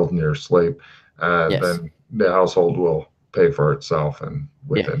all killed in your sleep, then the household will pay for itself and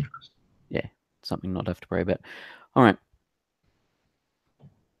with interest. Yeah, something not have to worry about. All right.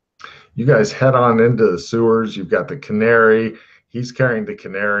 You guys head on into the sewers. You've got the canary. He's carrying the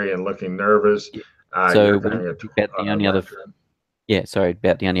canary and looking nervous. So about the only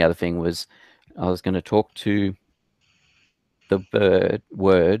other thing was I was going to talk to the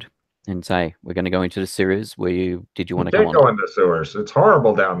word and say, we're going to go into the sewers. Did you want to come on? Go into sewers. It's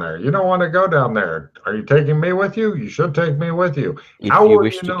horrible down there. You don't want to go down there. Are you taking me with you? You should take me with you. How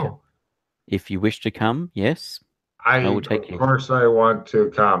would you know? If you wish to come, yes. I will take you. Of course I want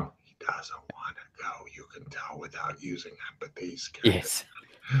to come. doesn't want to go. You can tell without using empathy. Yes.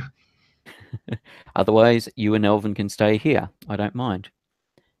 Otherwise, you and Elvin can stay here. I don't mind.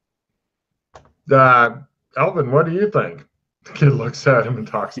 Elvin, what do you think? The kid looks at him and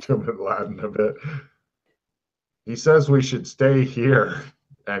talks to him in Latin a bit. He says we should stay here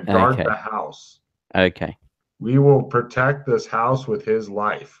and guard the house. Okay. We will protect this house with his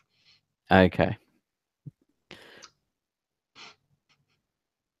life. Okay.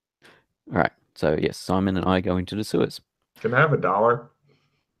 All right. So, yes, Simon and I go into the sewers. Can I have $1?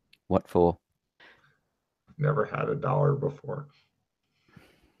 What for? Never had $1 before.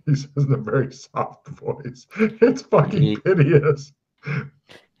 He says in a very soft voice. It's fucking piteous.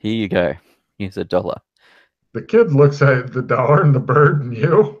 Here you go. Here's $1. The kid looks at the dollar and the bird and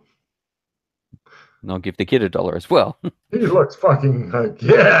you. And I'll give the kid $1 as well. He looks fucking like,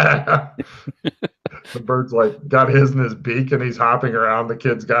 yeah. The bird's like got his in his beak and he's hopping around. The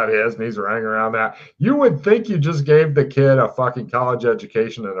kid's got his and he's running around that. You would think you just gave the kid a fucking college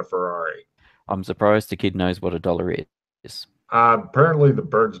education and a Ferrari. I'm surprised the kid knows what $1 is. Apparently the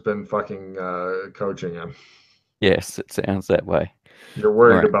bird's been fucking coaching him. Yes, it sounds that way. You're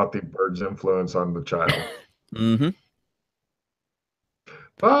worried about the bird's influence on the child. Mm-hmm.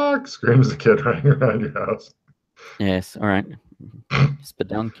 Fuck! Screams the kid running around your house. Yes, all right.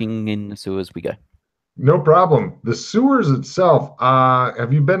 Spedunking in the sewers we go. No problem. The sewers itself,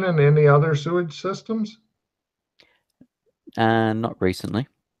 have you been in any other sewage systems? Not recently.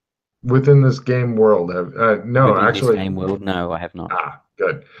 Within this game world? No, Within actually. This game world, no, I have not.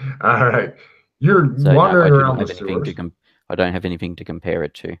 Good. All right. You're wandering around the sewers. I don't have anything to compare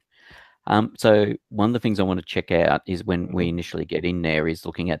it to. So one of the things I want to check out is when we initially get in there is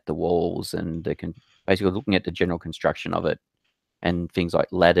looking at the walls and basically looking at the general construction of it and things like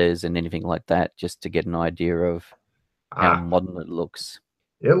ladders and anything like that, just to get an idea of how modern it looks.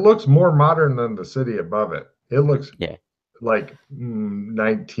 It looks more modern than the city above it. It looks like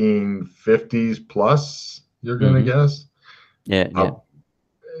 1950s plus, you're going to guess? Yeah.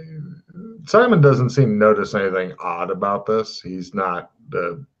 Simon doesn't seem to notice anything odd about this. He's not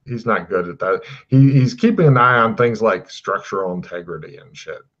good at that. He's keeping an eye on things like structural integrity and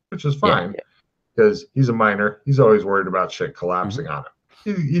shit, which is fine because he's a miner. He's always worried about shit collapsing on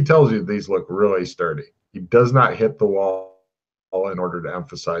him. He tells you these look really sturdy. He does not hit the wall in order to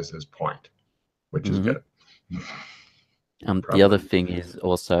emphasize his point, which is good. The other thing is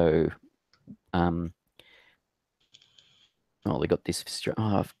also, they got this.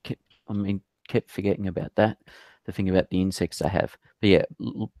 Kept forgetting about that. The thing about the insects they have. But yeah,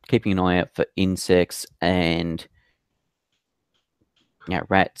 keeping an eye out for insects and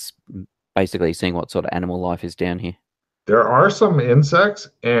rats, basically seeing what sort of animal life is down here. There are some insects,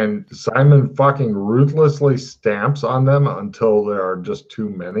 and Simon fucking ruthlessly stamps on them until there are just too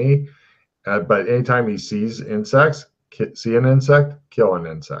many. But anytime he sees insects, see an insect, kill an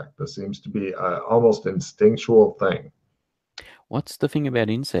insect. This seems to be an almost instinctual thing. What's the thing about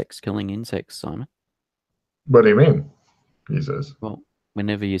insects, killing insects, Simon? What do you mean? He says. Well,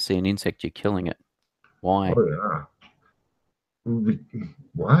 whenever you see an insect, you're killing it. Why? Oh, yeah.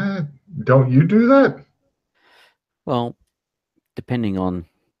 What? Don't you do that? Well, depending on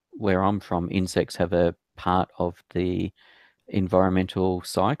where I'm from, insects have a part of the environmental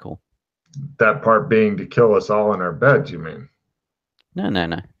cycle. That part being to kill us all in our beds, you mean?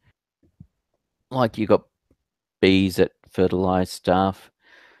 No. Like you got bees that fertilize stuff.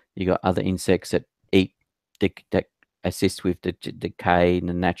 You got other insects that eat, that assist with the decay and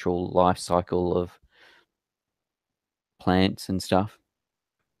the natural life cycle of plants and stuff.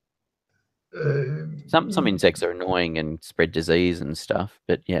 Some insects are annoying and spread disease and stuff,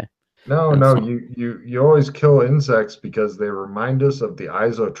 but yeah. No, you always kill insects because they remind us of the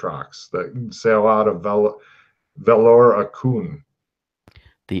isotrox that sail out of Velor Akun.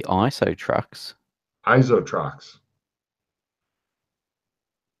 The isotrox? Isotrox.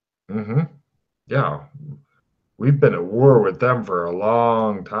 Yeah. We've been at war with them for a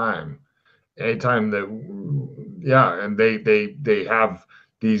long time. Anytime that, and they have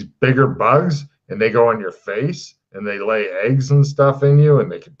these bigger bugs and they go on your face and they lay eggs and stuff in you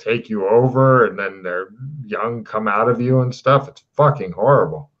and they can take you over and then their young come out of you and stuff. It's fucking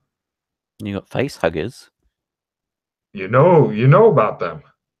horrible. You got face huggers. You know about them.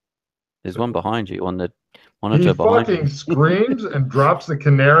 There's one behind you on the monitor behind you. He fucking screams and drops the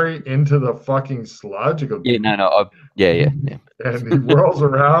canary into the fucking sludge. Goes, yeah. And he whirls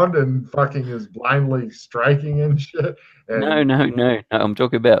around and fucking is blindly striking and shit. And No. I'm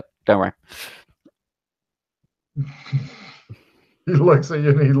talking about. Don't worry. He looks at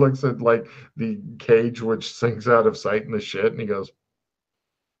you and he looks at like the cage which sinks out of sight in the shit and he goes,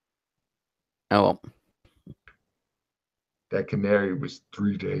 Oh, well. That canary was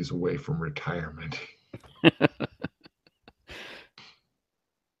 3 days away from retirement.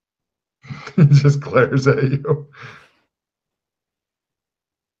 He just glares at you.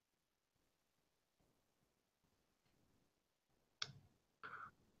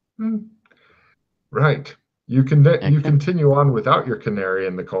 Right. You continue on without your canary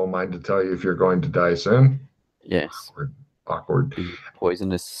in the coal mine to tell you if you're going to die soon. Yes. Awkward. The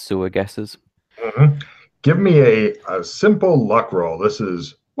poisonous sewer gases. Mm-hmm. Give me a simple luck roll. This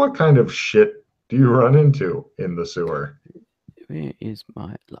is what kind of shit do you run into in the sewer? Where is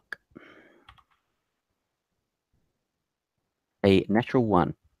my luck? A natural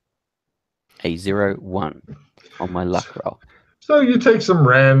 1. A 0-1 on my luck roll. So you take some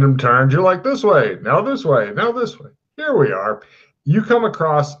random turns. You're like, this way, now this way, now this way. Here we are. You come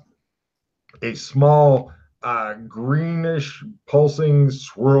across a small greenish, pulsing,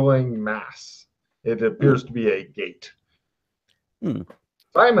 swirling mass. It appears to be a gate.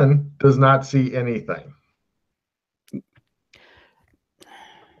 Simon does not see anything.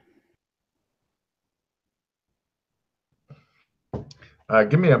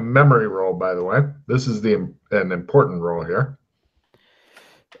 Give me a memory roll, by the way. This is an important roll here.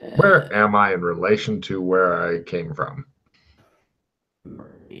 Where am I in relation to where I came from?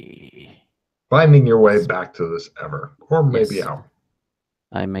 Finding your way back to this ever, or maybe out.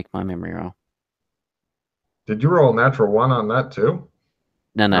 I make my memory roll. Did you roll a natural 1 on that too?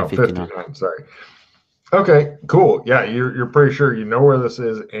 No, 59. Sorry. Okay, cool. Yeah, you're pretty sure you know where this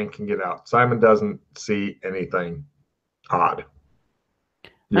is and can get out. Simon doesn't see anything odd.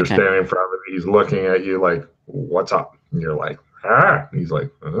 You're standing in front of him. He's looking at you like, "What's up?" And you're like, "Ah." And he's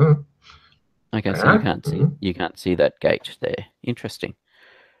like, Okay, so you can't see that gate there. Interesting.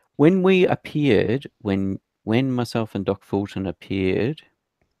 When we appeared, when myself and Doc Fulton appeared,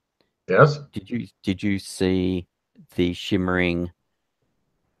 yes. Did you see the shimmering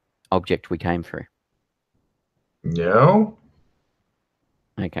object we came through? No.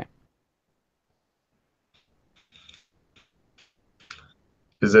 Okay.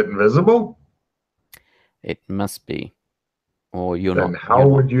 Is it invisible? It must be. Or you're then not. How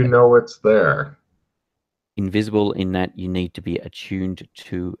would you know it's there? Invisible in that you need to be attuned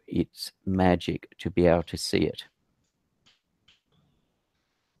to its magic to be able to see it.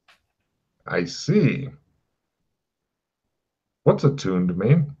 I see. What's attuned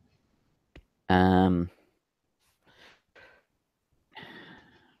mean?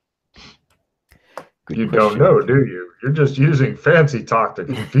 You don't know, do you? You're just using fancy talk to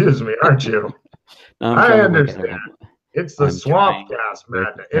confuse me, aren't you? I understand. It's the swamp gas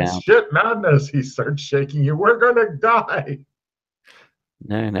madness. It's shit madness. He starts shaking you. We're gonna die.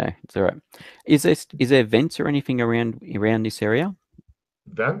 No, it's all right. Is there vents or anything around this area?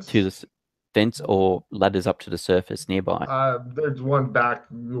 Vents? To the vents or ladders up to the surface nearby? There's one back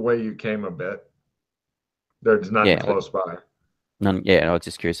the way you came a bit. There's none close by. None. Yeah, I was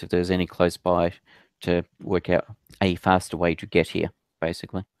just curious if there's any close by to work out a faster way to get here,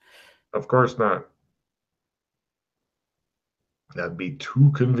 basically. Of course not. That'd be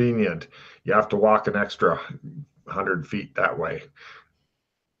too convenient. You have to walk an extra 100 feet that way.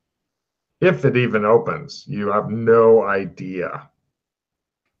 If it even opens, you have no idea.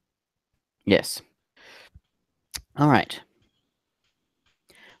 Yes. All right.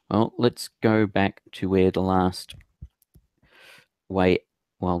 Well, let's go back to where the last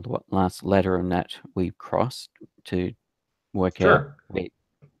last ladder on that we crossed to work out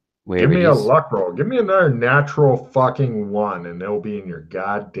where Give me a luck roll. Give me another natural fucking 1, and it'll be in your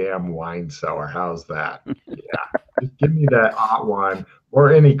goddamn wine cellar. How's that? Yeah. Just give me that hot one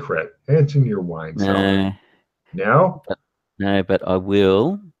or any crit. It's in your wine cellar. No? No, but I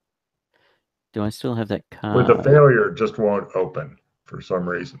will. Do I still have that card? With a failure, it just won't open for some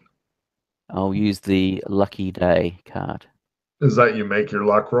reason. I'll use the lucky day card. Is that you make your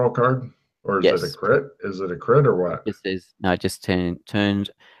luck roll card? Or is it a crit? Is it a crit or what? It says, no, it just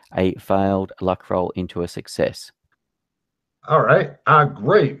turned a failed luck roll into a success. All right.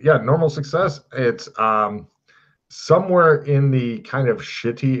 Great. Yeah, normal success. It's somewhere in the kind of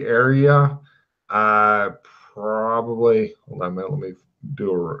shitty area. Probably. Hold on a minute. Let me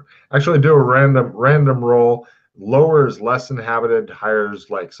do a random roll. Lower is less inhabited. Higher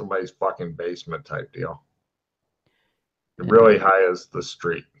is like somebody's fucking basement type deal. Really high is the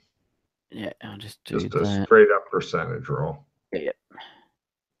street. Yeah, I'll just do a straight up percentage roll. Yeah.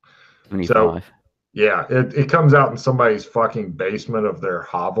 25. So, yeah, it comes out in somebody's fucking basement of their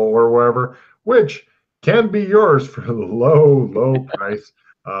hovel or wherever, which can be yours for a low price.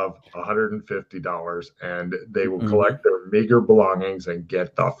 of $150, and they will Mm-hmm. collect their meager belongings and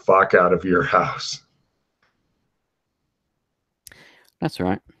get the fuck out of your house. That's all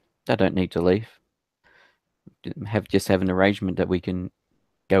right. They don't need to leave. Have an arrangement that we can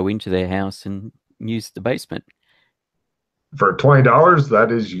go into their house and use the basement. For $20,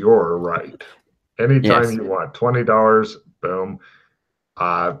 that is your right. Anytime Yes. you want $20, boom.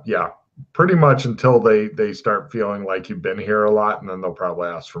 Yeah, pretty much until they start feeling like you've been here a lot, and then they'll probably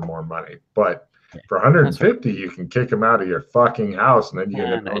ask for more money. But Yeah. for That's right. 150, you can kick them out of your fucking house, and then you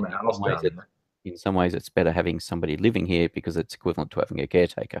And can own a house down there. in some ways, it's better having somebody living here because it's equivalent to having a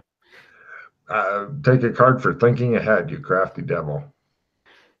caretaker. Take a card for thinking ahead, you crafty devil.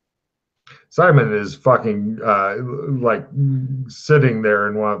 Simon is fucking like sitting there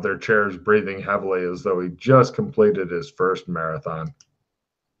in one of their chairs, breathing heavily as though he just completed his first marathon.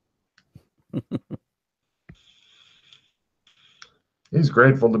 He's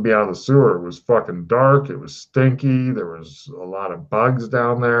grateful to be out of the sewer. It was fucking dark. It was stinky. There was a lot of bugs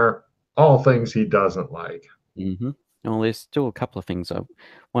down there. All things he doesn't like. Mm-hmm. Well, there's still a couple of things.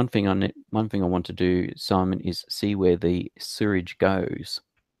 One thing I want to do, Simon, is see where the sewage goes.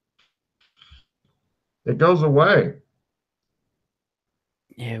 It goes away.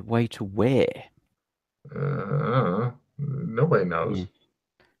 Yeah, way to where? Nobody knows. Yeah.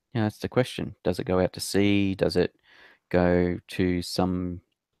 Yeah, that's the question. Does it go out to sea? Does it go to some,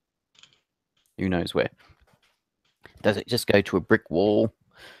 who knows where? Does it just go to a brick wall?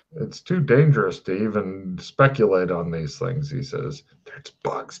 It's too dangerous to even speculate on these things, he says. There's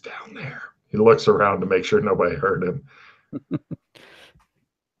bugs down there. He looks around to make sure nobody heard him.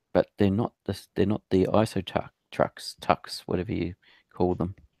 But they're not the ISO tucks, whatever you call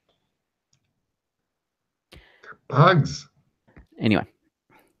them. They're bugs. Anyway,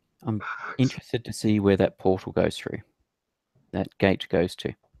 I'm interested to see where that portal goes through. That gate goes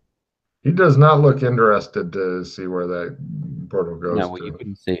to. He does not look interested to see where that portal goes No, well, to. you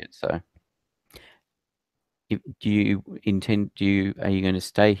couldn't see it, so. Are you going to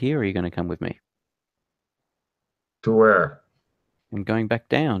stay here or are you going to come with me? To where? I'm going back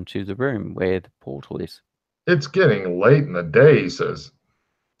down to the room where the portal is. It's getting late in the day, he says.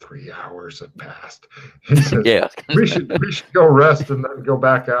 3 hours have passed. He says, Yeah. we should go rest and then go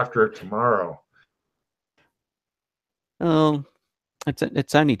back after it tomorrow. Oh,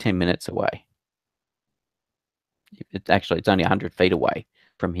 it's only 10 minutes away. It's only 100 feet away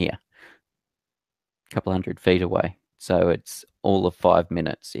from here. A couple 100 feet away. So it's all of 5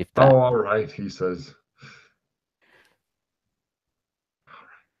 minutes, if that. Oh, all right, he says.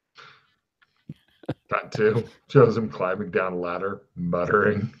 That too. Shows him climbing down a ladder,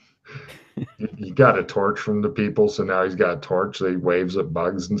 muttering. He got a torch from the people, so now he's got a torch. So he waves at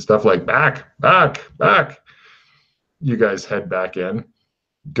bugs and stuff like back, back, back. You guys head back in,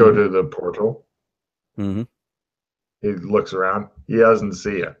 go to the portal. Mm-hmm. He looks around. He doesn't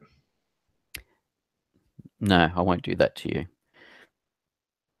see it. No, I won't do that to you.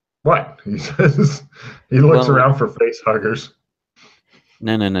 What? He says. He looks around for face huggers.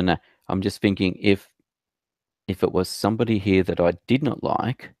 No. I'm just thinking if it was somebody here that I did not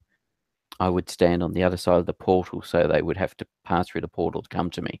like, I would stand on the other side of the portal, so they would have to pass through the portal to come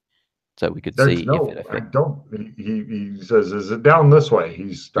to me, so we could see if it affected. I don't. He says, "Is it down this way?"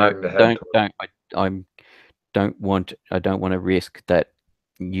 He's starting to head. I don't want to risk that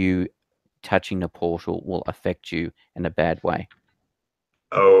you touching the portal will affect you in a bad way.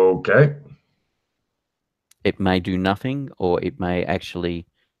 Okay. It may do nothing, or it may actually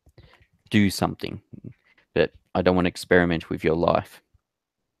do something, but I don't want to experiment with your life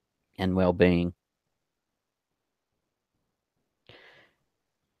and well-being.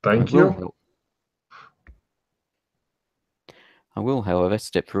 Thank you. I will, however,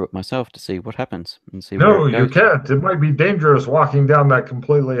 step through it myself to see what happens and see No, where it goes. you can't. It might be dangerous walking down that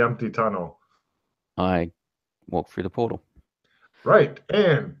completely empty tunnel. I walk through the portal. Right,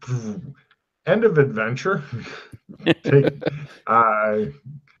 and end of adventure.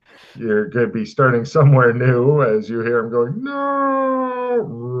 You're going to be starting somewhere new as you hear him going,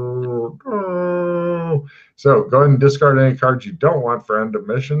 no, no. So go ahead and discard any cards you don't want for end of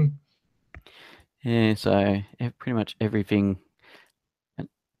mission. Yeah, so pretty much everything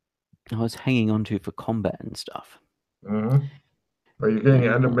I was hanging on to for combat and stuff. Mm-hmm. Well, you're getting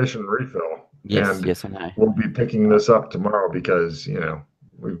an end of mission refill. Yes, yes, I know. We'll be picking this up tomorrow because,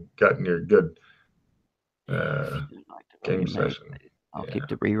 we've gotten your good game session. I'll keep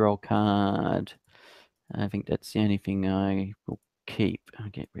the reroll card. I think that's the only thing I will keep.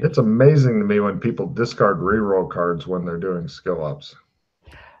 It's amazing to me when people discard reroll cards when they're doing skill ups.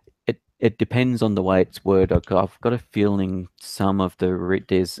 it depends on the way it's worded. I've got a feeling some of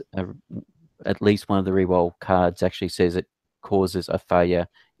at least one of the reroll cards actually says it causes a failure,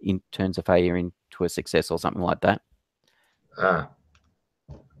 turns a failure into a success or something like that. Ah,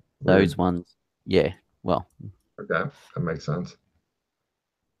 Those weird. ones, yeah. Well, Okay, that makes sense.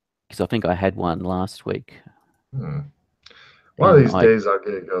 because I think I had one last week, Hmm. One of and these days I'll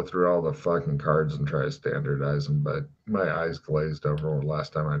get to go through all the fucking cards and try to standardize them, but my eyes glazed over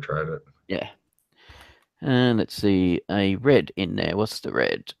last time I tried it. yeah. And let's see, a red in there. What's the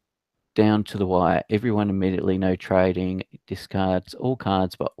red? Down to the wire. Everyone immediately, no trading. Discards all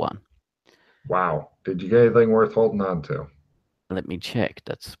cards but one. Wow. Did you get anything worth holding on to? Let me check.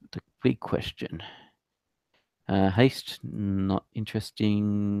 That's the big question. Haste, not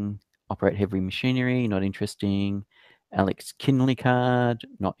interesting. Operate heavy machinery, not interesting. Alex Kinley card,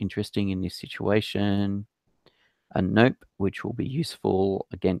 not interesting in this situation. A nope, which will be useful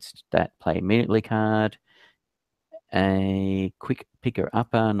against that play immediately card. A quick picker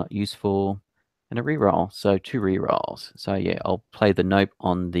upper, not useful. And a reroll. So 2 rerolls. So yeah, I'll play the nope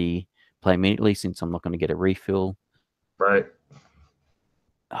on the play immediately since I'm not going to get a refill. Right.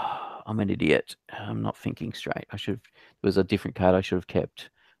 Oh, I'm an idiot. I'm not thinking straight. There was a different card I should have kept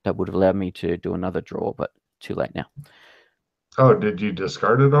that would have allowed me to do another draw, but too late now. Oh, did you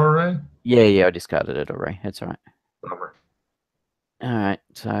discard it already? Yeah, I discarded it already. That's all right. Bummer. All right,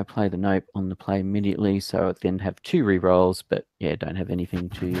 so I play the nope on the play immediately, so I then have 2 rerolls, but yeah, don't have any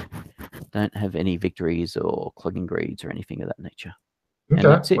victories or clogging greeds or anything of that nature. And Okay.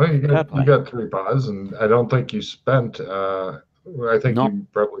 that's it. Well, Card you play. got 3 buys, and I don't think you spent. I think Not you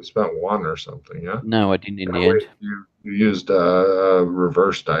probably spent one or something. Yeah. No, I didn't in the Wait, end. you used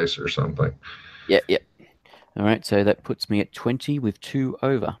reverse dice or something. Yeah. All right, so that puts me at 20 with 2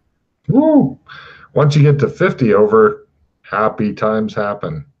 over. Woo! Once you get to 50 over, happy times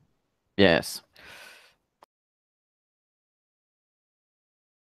happen. Yes.